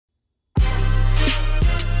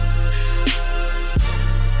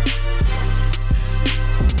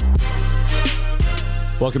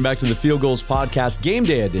Welcome back to the Field Goals Podcast, Game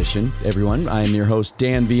Day Edition, everyone. I am your host,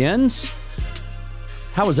 Dan Viennes.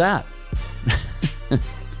 How was that?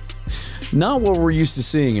 Not what we're used to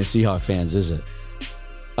seeing as Seahawks fans, is it?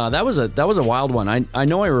 That was a wild one. I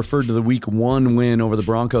know I referred to the Week 1 win over the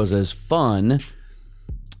Broncos as fun,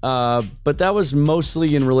 but that was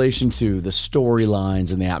mostly in relation to the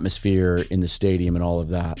storylines and the atmosphere in the stadium and all of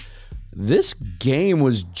that. This game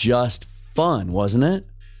was just fun, wasn't it?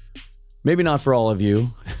 Maybe not for all of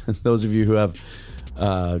you, those of you who have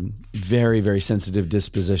very, very sensitive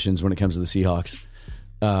dispositions when it comes to the Seahawks.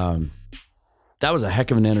 That was a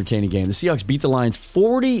heck of an entertaining game. The Seahawks beat the Lions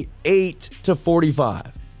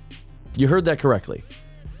 48-45. You heard that correctly.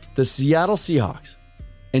 The Seattle Seahawks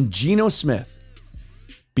and Geno Smith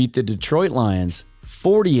beat the Detroit Lions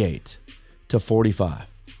 48-45.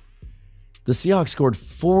 The Seahawks scored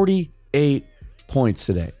 48 points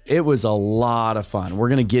today. It was a lot of fun. We're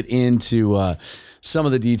going to get into some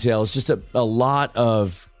of the details, just a lot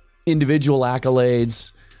of individual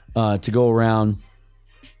accolades to go around.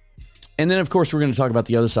 And then, of course, we're going to talk about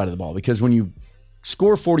the other side of the ball, because when you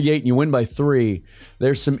score 48 and you win by 3,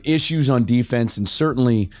 there's some issues on defense, and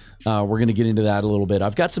certainly we're going to get into that a little bit.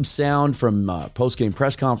 I've got some sound from post-game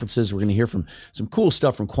press conferences. We're going to hear from some cool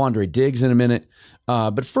stuff from Quandre Diggs in a minute.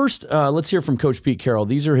 But first, let's hear from Coach Pete Carroll.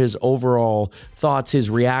 These are his overall thoughts,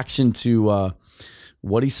 his reaction to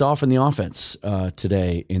what he saw from the offense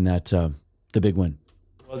today in that the big win.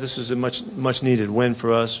 Well, this was a much needed win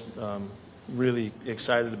for us. Really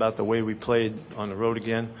excited about the way we played on the road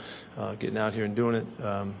again, getting out here and doing it.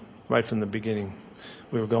 Right from the beginning,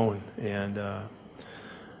 we were going. And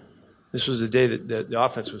this was a day that the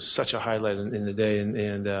offense was such a highlight in the day.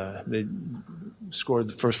 And they scored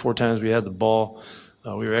the first 4 times we had the ball.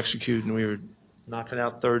 We were executing. We were knocking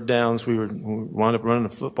out third downs. We wound up running the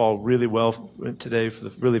football really well today for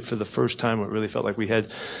the first time. It really felt like we had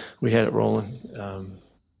it rolling.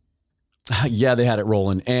 Yeah, they had it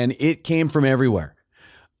rolling, and it came from everywhere.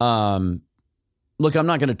 Look, I'm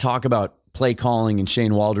not going to talk about play calling and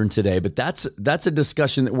Shane Waldron today, but that's a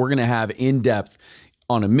discussion that we're going to have in depth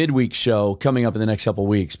on a midweek show coming up in the next couple of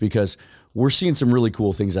weeks, because we're seeing some really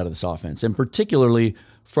cool things out of this offense, and particularly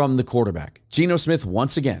from the quarterback. Geno Smith,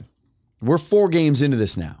 once again, we're 4 games into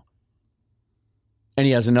this now, and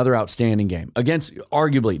he has another outstanding game against,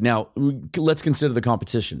 arguably, now let's consider the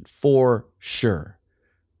competition for sure.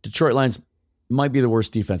 Detroit Lions might be the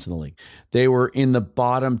worst defense in the league. They were in the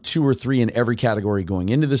bottom 2 or 3 in every category going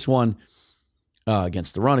into this one,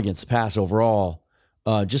 against the run, against the pass overall.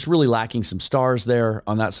 Just really lacking some stars there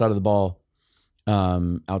on that side of the ball.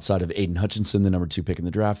 Outside of Aiden Hutchinson, the number 2 pick in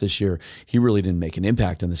the draft this year. He really didn't make an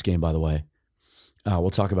impact on this game, by the way. We'll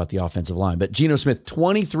talk about the offensive line. But Geno Smith,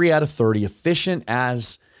 23 out of 30, efficient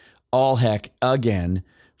as all heck again,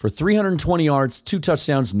 for 320 yards, 2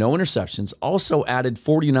 touchdowns, no interceptions. Also added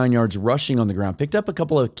 49 yards rushing on the ground. Picked up a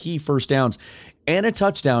couple of key first downs and a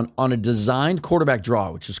touchdown on a designed quarterback draw,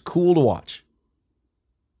 which is cool to watch.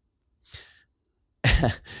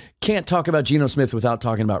 Can't talk about Geno Smith without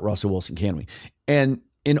talking about Russell Wilson, can we? And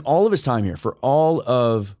in all of his time here, for all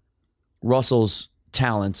of Russell's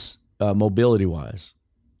talents, mobility-wise,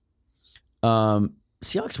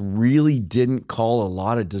 Seahawks really didn't call a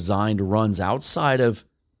lot of designed runs outside of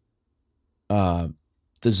the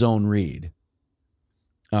zone read,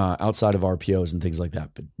 outside of RPOs and things like that,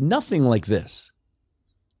 but nothing like this.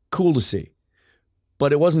 Cool to see.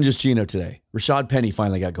 But it wasn't just Geno today. Rashad Penny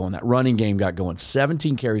finally got going. That running game got going.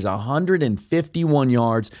 17 carries, 151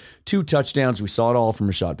 yards, 2 touchdowns. We saw it all from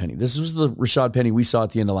Rashad Penny. This was the Rashad Penny we saw at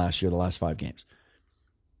the end of last year, the last 5 games.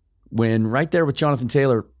 When right there with Jonathan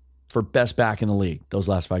Taylor for best back in the league, those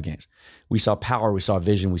last 5 games. We saw power, we saw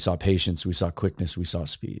vision, we saw patience, we saw quickness, we saw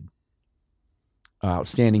speed.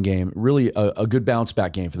 Outstanding game. Really a good bounce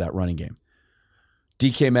back game for that running game.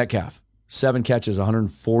 DK Metcalf, 7 catches,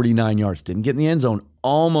 149 yards. Didn't get in the end zone.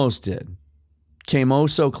 Almost did. Came oh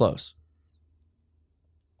so close.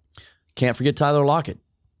 Can't forget Tyler Lockett.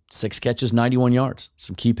 6 catches, 91 yards.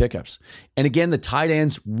 Some key pickups. And again, the tight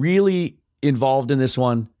ends really involved in this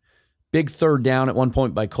one. Big third down at one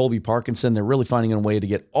point by Colby Parkinson. They're really finding a way to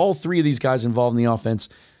get all 3 of these guys involved in the offense.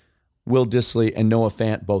 Will Dissly and Noah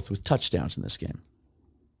Fant both with touchdowns in this game.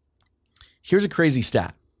 Here's a crazy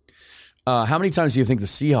stat. How many times do you think the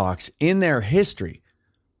Seahawks in their history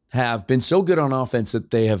have been so good on offense that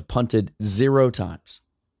they have punted 0 times?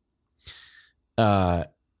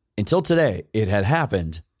 Until today, it had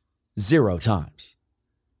happened 0 times.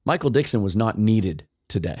 Michael Dixon was not needed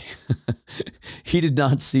today. He did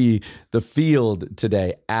not see the field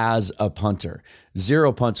today as a punter.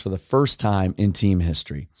 0 punts for the first time in team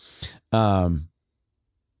history.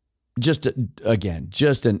 just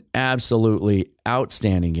an absolutely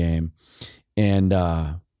outstanding game. And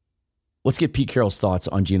let's get Pete Carroll's thoughts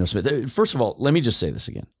on Geno Smith. First of all, let me just say this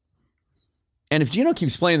again. And if Geno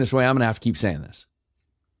keeps playing this way, I'm going to have to keep saying this.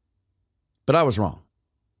 But I was wrong.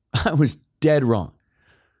 I was dead wrong.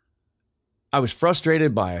 I was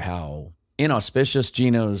frustrated by how inauspicious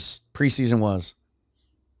Geno's preseason was.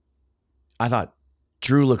 I thought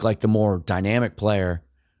Drew looked like the more dynamic player.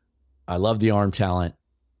 I love the arm talent.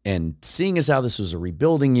 And seeing as how this was a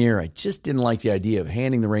rebuilding year, I just didn't like the idea of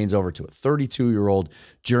handing the reins over to a 32-year-old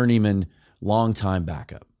journeyman, longtime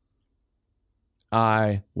backup.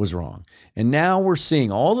 I was wrong. And now we're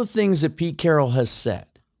seeing all the things that Pete Carroll has said.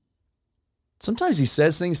 Sometimes he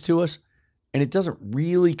says things to us, and it doesn't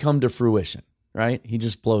really come to fruition, right? He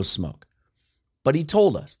just blows smoke. But he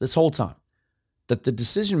told us this whole time that the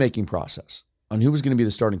decision-making process on who was going to be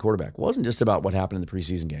the starting quarterback wasn't just about what happened in the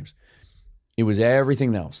preseason games. It was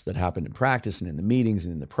everything else that happened in practice and in the meetings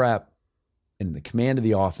and in the prep and in the command of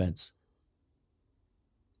the offense.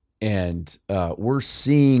 And we're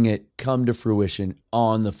seeing it come to fruition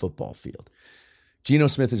on the football field. Geno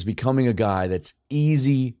Smith is becoming a guy that's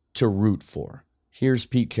easy to root for. Here's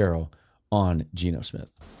Pete Carroll on Geno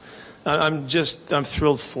Smith. I'm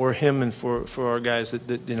thrilled for him and for our guys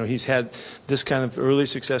that he's had this kind of early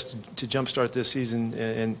success to jumpstart this season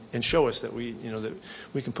and show us that we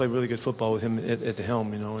can play really good football with him at the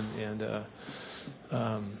helm,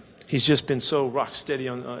 he's just been so rock steady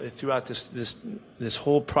on throughout this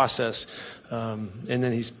whole process, and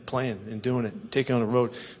then he's playing and doing it, taking on the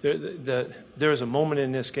road. There was a moment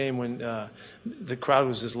in this game when the crowd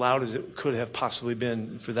was as loud as it could have possibly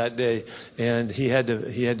been for that day, and he had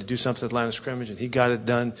to do something at the line of scrimmage, and he got it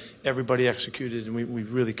done. Everybody executed, and we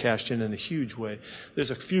really cashed in a huge way.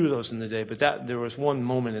 There's a few of those in the day, but there was one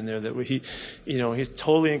moment in there that he's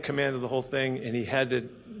totally in command of the whole thing, and he had to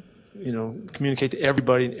communicate to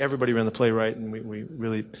everybody, and everybody ran the play right, and we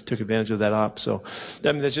really took advantage of that op. So,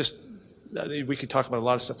 we could talk about a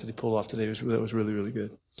lot of stuff that he pulled off today. That was really, really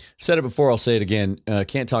good. Said it before, I'll say it again.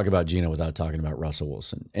 Can't talk about Geno without talking about Russell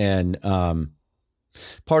Wilson. And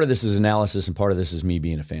part of this is analysis, and part of this is me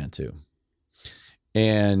being a fan too.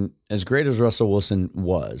 And as great as Russell Wilson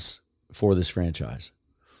was for this franchise,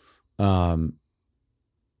 I'm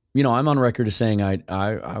on record as saying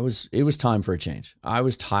it was time for a change. I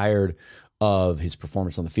was tired of his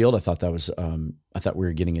performance on the field. I thought we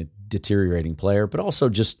were getting a deteriorating player, but also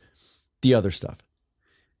just the other stuff.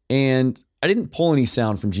 And I didn't pull any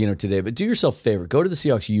sound from Geno today, but do yourself a favor. Go to the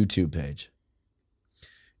Seahawks YouTube page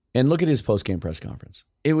and look at his post-game press conference.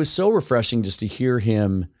 It was so refreshing just to hear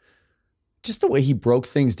him, just the way he broke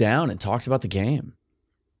things down and talked about the game.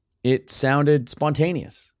 It sounded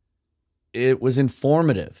spontaneous. It was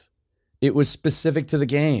informative. It was specific to the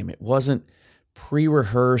game. It wasn't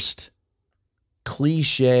pre-rehearsed,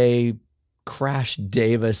 cliche, Crash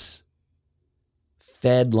Davis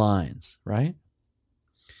fed lines, right?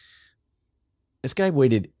 This guy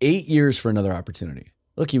waited 8 years for another opportunity.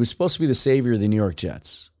 Look, he was supposed to be the savior of the New York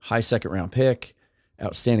Jets. High second-round pick,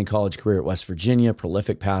 outstanding college career at West Virginia,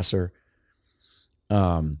 prolific passer.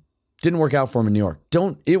 Didn't work out for him in New York.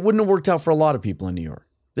 It wouldn't have worked out for a lot of people in New York.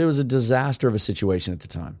 There was a disaster of a situation at the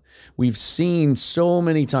time. We've seen so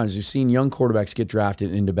many times, we've seen young quarterbacks get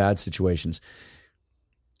drafted into bad situations,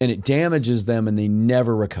 and it damages them and they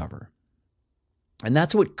never recover. And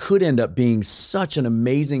that's what could end up being such an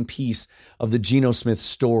amazing piece of the Geno Smith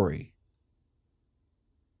story.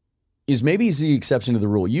 Is maybe he's the exception to the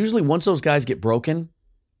rule. Usually once those guys get broken,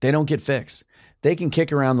 they don't get fixed. They can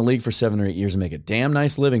kick around the league for 7 or 8 years and make a damn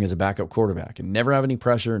nice living as a backup quarterback and never have any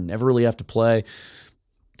pressure, never really have to play.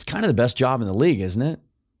 It's kind of the best job in the league, isn't it?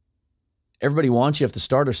 Everybody wants you if the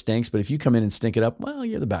starter stinks, but if you come in and stink it up, well,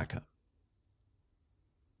 you're the backup.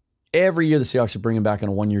 Every year the Seahawks are bringing back on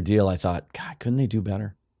a 1-year deal. I thought, God, couldn't they do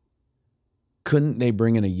better? Couldn't they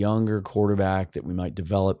bring in a younger quarterback that we might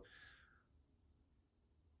develop?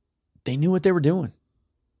 They knew what they were doing.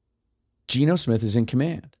 Geno Smith is in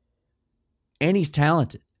command. And he's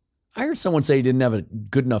talented. I heard someone say he didn't have a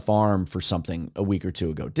good enough arm for something a week or two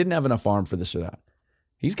ago. Didn't have enough arm for this or that.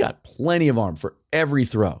 He's got plenty of arm for every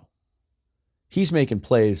throw. He's making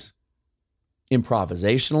plays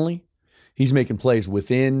improvisationally. He's making plays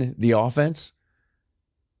within the offense.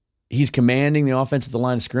 He's commanding the offense at the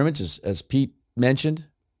line of scrimmage, as Pete mentioned,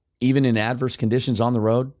 even in adverse conditions on the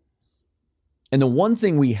road. And the one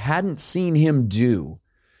thing we hadn't seen him do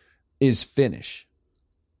is finish.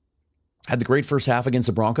 Had the great first half against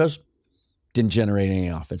the Broncos, didn't generate any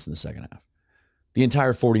offense in the second half. The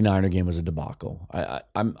entire 49er game was a debacle.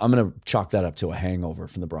 I'm going to chalk that up to a hangover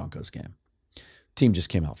from the Broncos game. Team just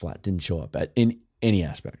came out flat, didn't show up in any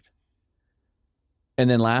aspect. And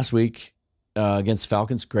then last week against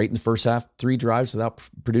Falcons, great in the first half, 3 drives without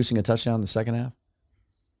producing a touchdown in the second half.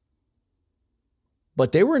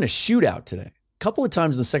 But they were in a shootout today. A couple of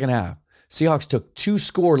times in the second half, Seahawks took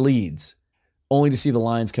 2-score leads only to see the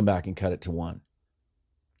Lions come back and cut it to 1.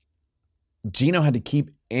 Geno had to keep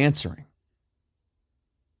answering.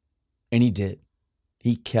 And he did.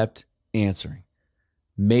 He kept answering.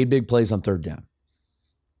 Made big plays on third down.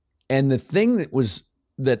 And the thing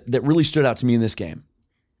that really stood out to me in this game,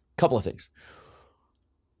 a couple of things.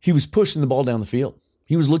 He was pushing the ball down the field.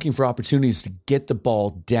 He was looking for opportunities to get the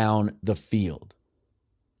ball down the field.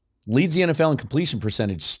 Leads the NFL in completion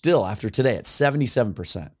percentage still after today at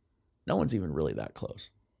 77%. No one's even really that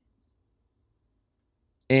close.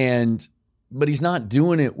 But he's not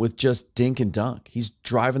doing it with just dink and dunk. He's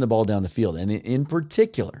driving the ball down the field. And in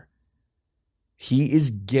particular, he is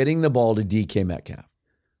getting the ball to DK Metcalf.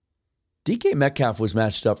 DK Metcalf was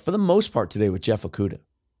matched up for the most part today with Jeff Okudah.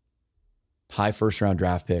 High first-round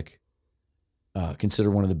draft pick.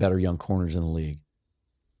 Considered one of the better young corners in the league.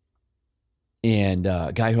 And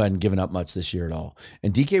a guy who hadn't given up much this year at all.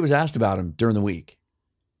 And DK was asked about him during the week.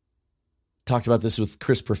 Talked about this with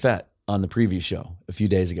Chris Perfett on the preview show a few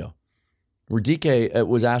days ago, where DK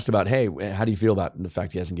was asked about, hey, how do you feel about the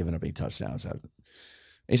fact he hasn't given up any touchdowns? And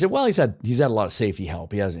he said, well, he's had a lot of safety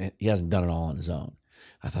help. He hasn't done it all on his own.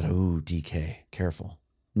 I thought, ooh, DK, careful.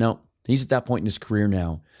 No, he's at that point in his career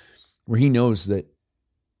now where he knows that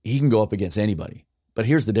he can go up against anybody. But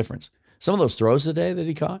here's the difference. Some of those throws today that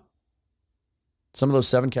he caught, some of those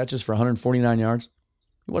 7 catches for 149 yards,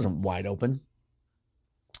 he wasn't wide open.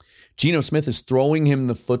 Geno Smith is throwing him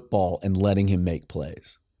the football and letting him make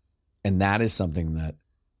plays. And that is something that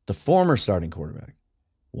the former starting quarterback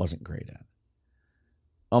wasn't great at.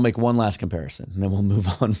 I'll make one last comparison, and then we'll move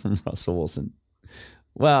on from Russell Wilson.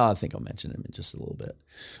 Well, I think I'll mention him in just a little bit.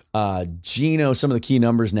 Geno, some of the key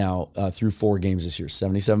numbers now through 4 games this year.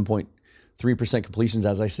 77.3% completions,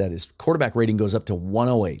 as I said. His quarterback rating goes up to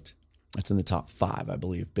 108. That's in the top 5, I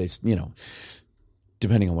believe, based,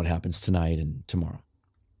 depending on what happens tonight and tomorrow.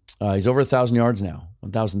 He's over 1,000 yards now,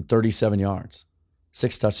 1,037 yards.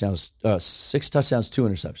 6 touchdowns, 2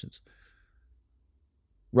 interceptions.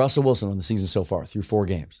 Russell Wilson on the season so far through 4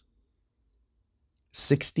 games.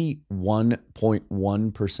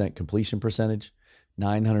 61.1% completion percentage,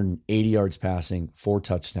 980 yards passing, 4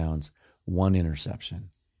 touchdowns, 1 interception.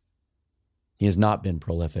 He has not been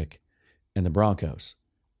prolific, and the Broncos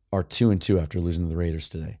are 2-2 after losing to the Raiders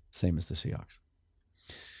today, same as the Seahawks.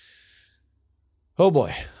 Oh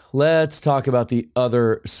boy, let's talk about the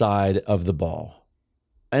other side of the ball.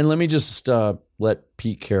 And let me just let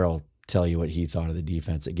Pete Carroll tell you what he thought of the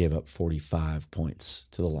defense that gave up 45 points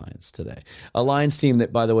to the Lions today. A Lions team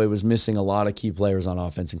that, by the way, was missing a lot of key players on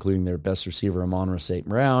offense, including their best receiver, Amon-Ra St.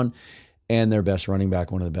 Brown, and their best running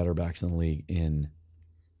back, one of the better backs in the league, in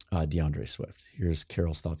DeAndre Swift. Here's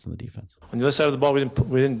Carroll's thoughts on the defense. On the other side of the ball, we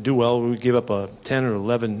didn't do well. We gave up 10 or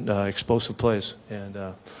 11 explosive plays. And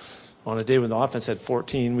on a day when the offense had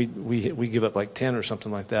 14, we give up like 10 or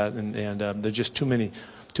something like that. And there's just too many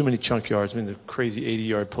chunk yards. I mean, the crazy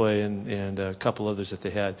 80-yard play and a couple others that they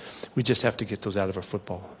had. We just have to get those out of our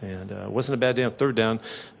football. And it wasn't a bad day on third down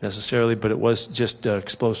necessarily, but it was just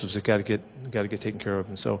explosives that got to get taken care of.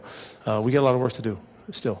 And so we got a lot of work to do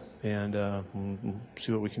still, and we'll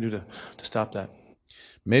see what we can do to stop that.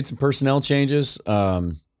 Made some personnel changes.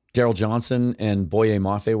 Daryl Johnson and Boye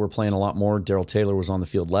Mafe were playing a lot more. Daryl Taylor was on the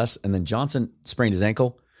field less, and then Johnson sprained his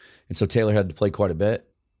ankle, and so Taylor had to play quite a bit.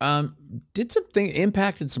 Did something,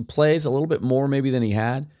 impacted some plays a little bit more maybe than he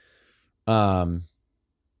had. But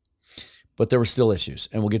there were still issues,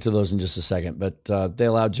 and we'll get to those in just a second. But they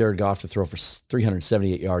allowed Jared Goff to throw for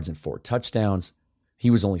 378 yards and 4 touchdowns. He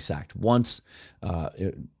was only sacked once.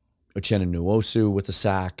 Uchenna Nwosu with the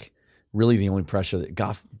sack. Really the only pressure that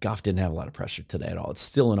Goff didn't have a lot of pressure today at all. It's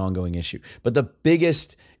still an ongoing issue. But the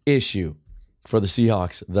biggest issue for the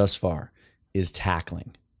Seahawks thus far is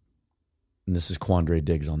tackling. And this is Quandre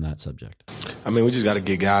Diggs on that subject. I mean, we just got to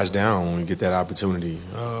get guys down when we get that opportunity.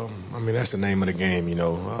 That's the name of the game,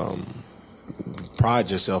 Pride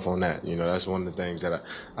yourself on that. That's one of the things that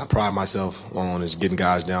I pride myself on, is getting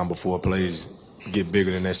guys down before plays get bigger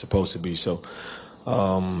than they're supposed to be. So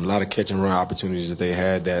a lot of catch and run opportunities that they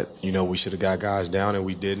had that, we should have got guys down and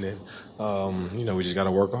we didn't. And, we just got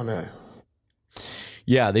to work on that.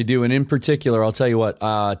 Yeah, they do. And in particular, I'll tell you what,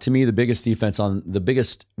 to me, the biggest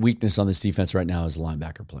weakness on this defense right now is the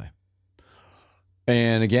linebacker play.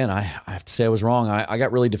 And again, I have to say I was wrong. I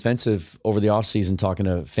got really defensive over the offseason talking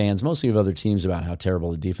to fans, mostly of other teams, about how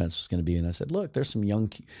terrible the defense was going to be. And I said, look, there's some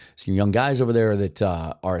young guys over there that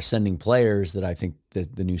are ascending players that I think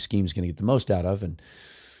that the new scheme is going to get the most out of. And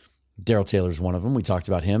Darrell Taylor's one of them. We talked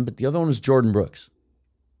about him. But the other one was Jordan Brooks.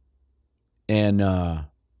 And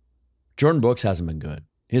Jordan Brooks hasn't been good.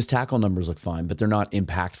 His tackle numbers look fine, but they're not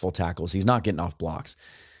impactful tackles. He's not getting off blocks.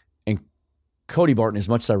 And Cody Barton, as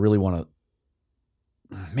much as I really want to,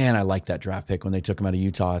 man, I like that draft pick when they took him out of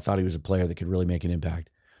Utah. I thought he was a player that could really make an impact.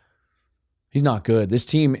 He's not good. This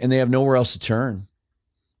team, and they have nowhere else to turn.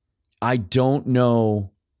 I don't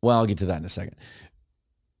know. Well, I'll get to that in a second.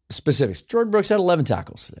 Specifics. Jordan Brooks had 11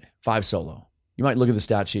 tackles today, 5 solo. You might look at the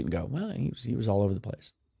stat sheet and go, well, he was all over the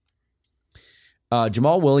place.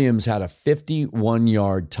 Jamal Williams had a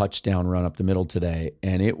 51-yard touchdown run up the middle today,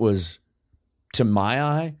 and it was, to my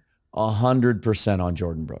eye, 100% on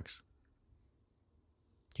Jordan Brooks.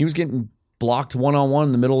 He was getting blocked one-on-one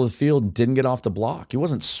in the middle of the field and didn't get off the block. He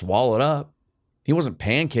wasn't swallowed up. He wasn't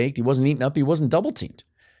pancaked. He wasn't eaten up. He wasn't double-teamed.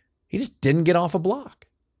 He just didn't get off a block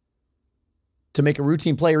to make a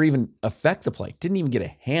routine play or even affect the play. Didn't even get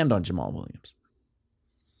a hand on Jamal Williams.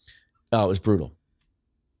 Oh, it was brutal.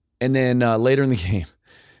 And then later in the game,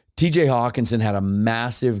 TJ Hawkinson had a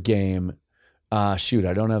massive game. I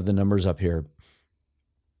don't have the numbers up here.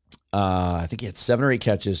 I think he had 7 or 8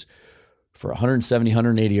 catches for 170,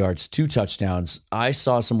 180 yards, 2 touchdowns. I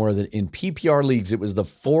saw somewhere that in PPR leagues, it was the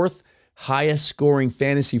 4th highest scoring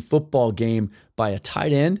fantasy football game by a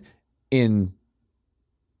tight end in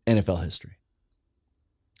NFL history.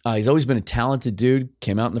 He's always been a talented dude.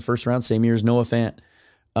 Came out in the first round, same year as Noah Fant.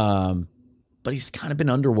 But he's kind of been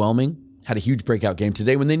underwhelming. Had a huge breakout game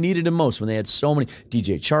today when they needed him most, when they had so many.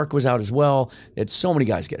 DJ Chark was out as well. They had so many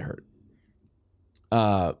guys get hurt.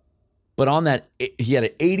 But on that, he had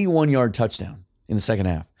an 81-yard touchdown in the second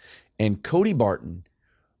half. And Cody Barton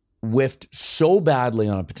whiffed so badly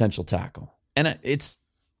on a potential tackle. And I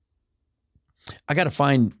got to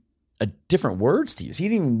find different words to use. He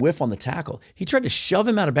didn't even whiff on the tackle. He tried to shove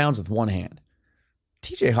him out of bounds with one hand.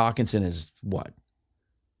 TJ Hawkinson is what?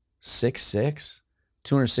 6'6",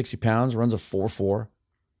 260 pounds, runs a 4.4.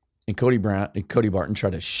 And Cody Barton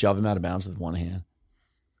tried to shove him out of bounds with one hand.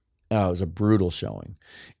 Oh, it was a brutal showing.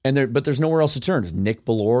 But there's nowhere else to turn. Is Nick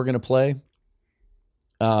Bellore going to play?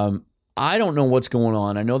 I don't know what's going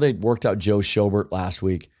on. I know they worked out Joe Schobert last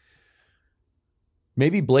week.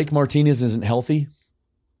 Maybe Blake Martinez isn't healthy.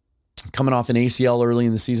 Coming off an ACL early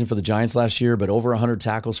in the season for the Giants last year, but over 100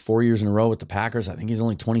 tackles 4 years in a row with the Packers. I think he's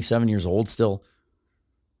only 27 years old still.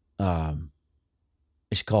 I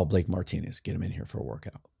should call Blake Martinez, get him in here for a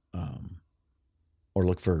workout. Or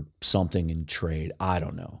look for something in trade. I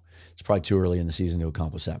don't know. It's probably too early in the season to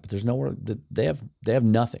accomplish that, but there's nowhere. They have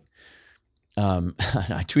nothing.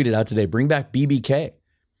 I tweeted out today, bring back BBK.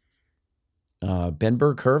 Ben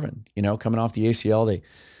Burke-Kirven, coming off the ACL.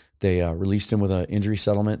 They released him with an injury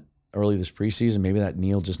settlement early this preseason. Maybe that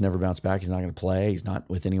knee will just never bounce back. He's not going to play. He's not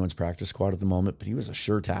with anyone's practice squad at the moment, but he was a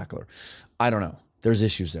sure tackler. I don't know. There's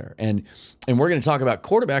issues there. And we're going to talk about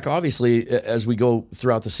quarterback, obviously, as we go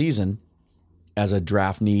throughout the season as a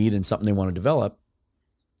draft need and something they want to develop.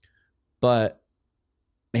 But,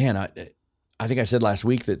 man, I think I said last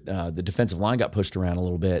week that the defensive line got pushed around a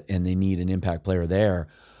little bit and they need an impact player there.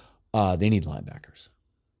 They need linebackers.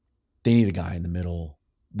 They need a guy in the middle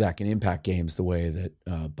that can impact games the way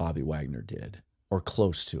that Bobby Wagner did, or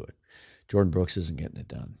close to it. Jordan Brooks isn't getting it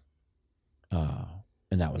done.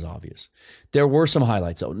 And that was obvious. There were some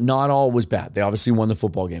highlights, though. Not all was bad. They obviously won the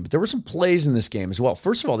football game, but there were some plays in this game as well.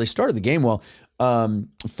 First of all, they started the game well,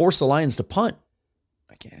 forced the Lions to punt.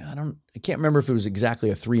 I can't remember if it was exactly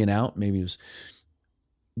a 3 and out. Maybe it was,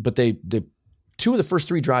 but they 2 of the first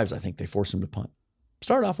 3 drives, I think they forced them to punt.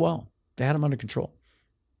 Started off well. They had them under control.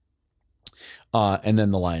 And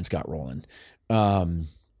then the Lions got rolling,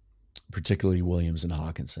 particularly Williams and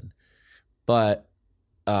Hawkinson. But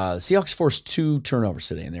the Seahawks forced 2 turnovers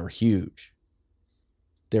today, and they were huge.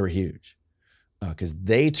 Because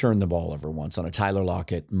they turned the ball over once on a Tyler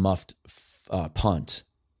Lockett muffed punt.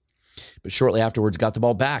 But shortly afterwards, got the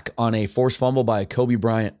ball back on a forced fumble by Kobe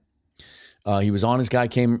Bryant. He was on his guy,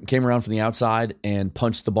 came around from the outside and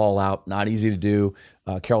punched the ball out. Not easy to do.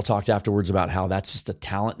 Carroll talked afterwards about how that's just a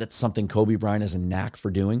talent. That's something Kobe Bryant has a knack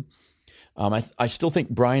for doing. I still think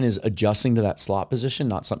Bryant is adjusting to that slot position,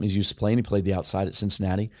 not something he's used to playing. He played the outside at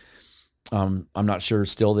Cincinnati. I'm not sure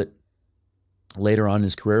still that later on in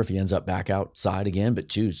his career if he ends up back outside again, but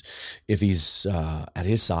if he's at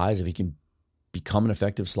his size, if he can become an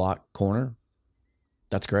effective slot corner,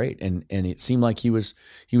 that's great. And it seemed like he was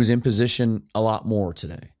in position a lot more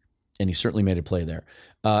today. and he certainly made a play there.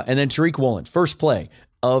 And then Tariq Woolen, first play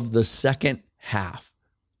of the second half.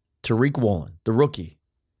 Tariq Woolen, the rookie,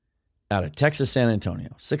 out of Texas San Antonio,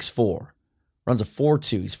 6'4", runs a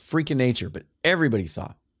 4.2. He's freaking nature, but everybody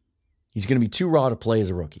thought he's going to be too raw to play as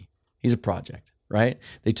a rookie. He's a project, right?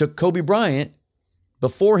 They took Kobe Bryant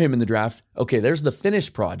before him in the draft. Okay, there's the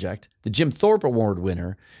finished project, the Jim Thorpe Award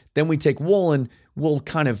winner. Then we take Woolen. We'll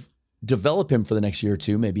kind of develop him for the next year or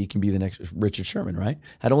two. Maybe he can be the next Richard Sherman, right?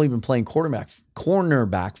 Had only been playing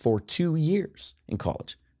cornerback for 2 years in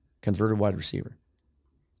college. Converted wide receiver.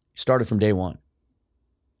 Started from day one.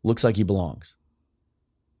 Looks like he belongs.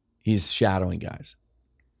 He's shadowing guys.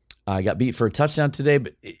 Got beat for a touchdown today,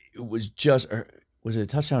 but it was just, was it a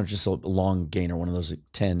touchdown or just a long gainer, one of those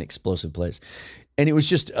 10 explosive plays? And it was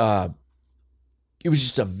just a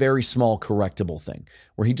very small correctable thing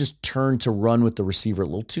where he just turned to run with the receiver a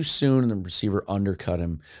little too soon, and the receiver undercut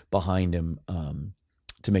him behind him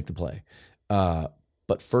to make the play.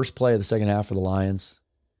 But first play of the second half for the Lions,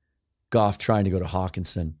 Goff trying to go to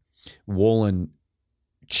Hawkinson. Woolen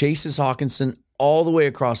chases Hawkinson all the way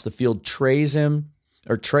across the field, trails him,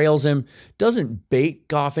 doesn't bait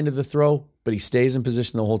Goff into the throw, but he stays in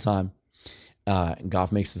position the whole time. And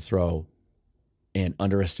Goff makes the throw and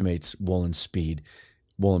underestimates Woolen's speed.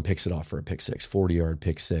 Woolen picks it off for a pick six, 40-yard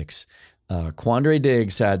pick six. Quandre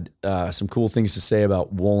Diggs had some cool things to say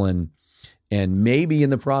about Woolen, and maybe in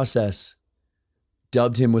the process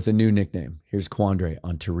dubbed him with a new nickname. Here's Quandre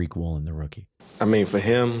on Tariq Woolen, the rookie. I mean, for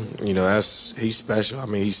him, he's special. I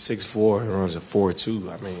mean, he's 6'4" and runs a 4.2.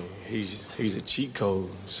 I mean, he's a cheat code.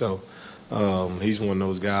 So he's one of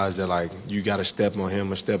those guys that, like, you got to step on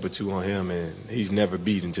him, a step or two on him, and he's never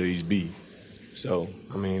beat until he's beat. So,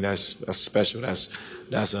 I mean, that's special.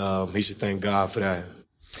 He should thank God for that.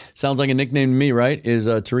 Sounds like a nickname to me, right? Is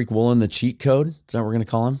Tariq Woolen the cheat code? Is that what we're going to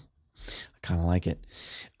call him? I kind of like it.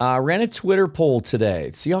 Ran a Twitter poll today.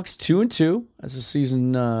 Seahawks 2-2 as the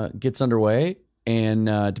season gets underway. And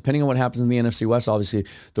depending on what happens in the NFC West, obviously,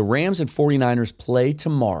 the Rams and 49ers play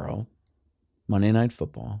tomorrow, Monday Night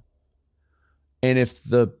Football. And if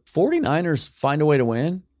the 49ers find a way to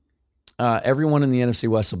win, everyone in the NFC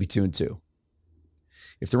West will be 2-2.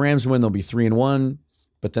 If the Rams win, they'll be 3-1.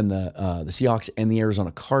 But then the Seahawks and the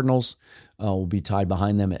Arizona Cardinals will be tied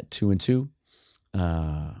behind them at 2-2.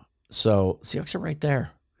 So Seahawks are right there.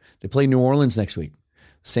 They play New Orleans next week.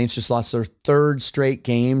 Saints just lost their third straight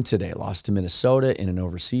game today. Lost to Minnesota in an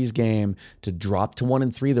overseas game to drop to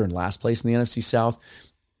 1-3. They're in last place in the NFC South.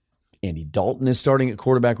 Andy Dalton is starting at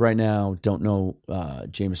quarterback right now. Don't know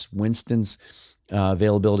Jameis Winston's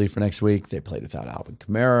availability for next week. They played without Alvin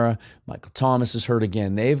Kamara. Michael Thomas is hurt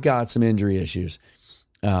again. They've got some injury issues.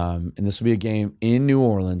 And this will be a game in New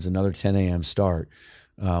Orleans, another 10 a.m. start.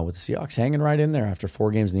 With the Seahawks hanging right in there after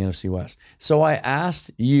 4 games in the NFC West. So I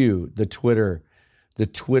asked you, the Twitter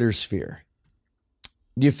sphere,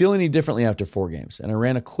 do you feel any differently after 4 games? And I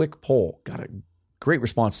ran a quick poll, got a great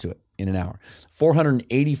response to it in an hour.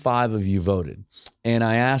 485 of you voted. And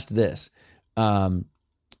I asked this, now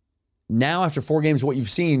after 4 games, what you've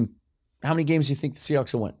seen, how many games do you think the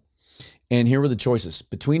Seahawks will win? And here were the choices: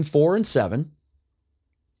 between 4 and 7,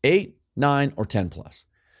 8, 9, or 10 plus.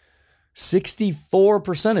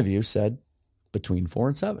 64% of you said between 4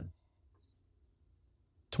 and 7.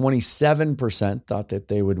 27% thought that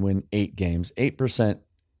they would win 8 games. 8%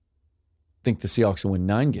 think the Seahawks will win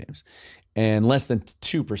 9 games. And less than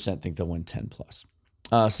 2% think they'll win 10 plus.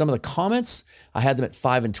 Some of the comments, I had them at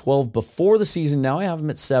 5 and 12 before the season. Now I have them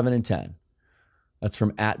at 7 and 10. That's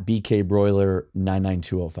from at BK Broiler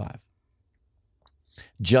 99205.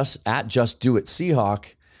 Just Do It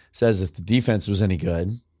Seahawk says if the defense was any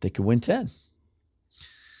good, they could win 10.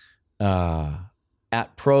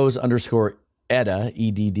 At pros_Edda,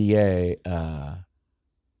 EDDA,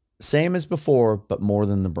 same as before, but more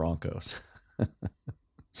than the Broncos.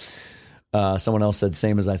 Someone else said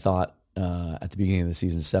same as I thought at the beginning of the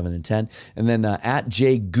season, 7 and 10. And then at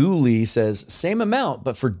Jay Gooley says same amount,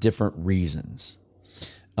 but for different reasons.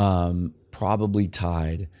 Probably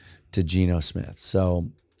tied to Geno Smith. So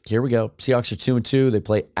here we go. Seahawks are 2-2. They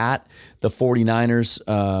play at the 49ers,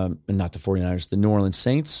 not the 49ers, the New Orleans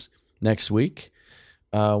Saints next week,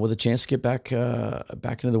 with a chance to get back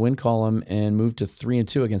into the win column and move to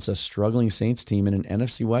 3-2 against a struggling Saints team and an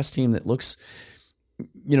NFC West team that looks,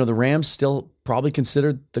 the Rams still probably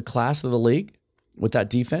considered the class of the league with that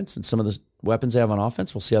defense and some of the weapons they have on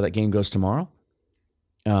offense. We'll see how that game goes tomorrow.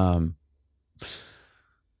 This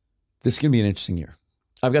is going to be an interesting year.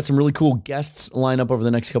 I've got some really cool guests lined up over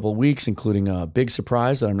the next couple of weeks, including a big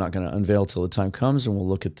surprise that I'm not going to unveil till the time comes, and we'll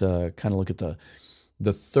look at the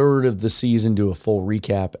the third of the season, do a full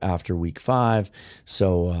recap after week 5.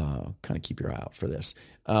 So kind of keep your eye out for this.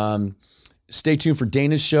 Stay tuned for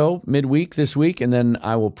Dana's show midweek this week, and then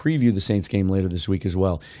I will preview the Saints game later this week as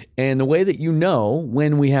well. And the way that you know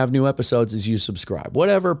when we have new episodes is you subscribe.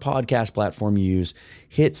 Whatever podcast platform you use,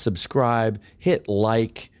 hit subscribe, hit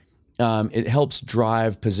like. It helps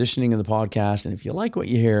drive positioning of the podcast. And if you like what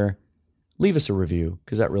you hear, leave us a review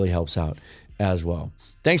because that really helps out as well.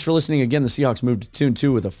 Thanks for listening. Again, the Seahawks moved to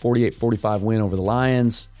 2-2 with a 48-45 win over the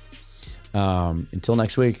Lions. Until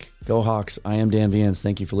next week, go Hawks. I am Dan Vians.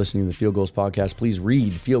 Thank you for listening to the Field Goals Podcast. Please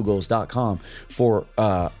read fieldgoals.com for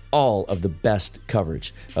all of the best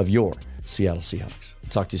coverage of your Seattle Seahawks.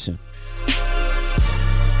 Talk to you soon.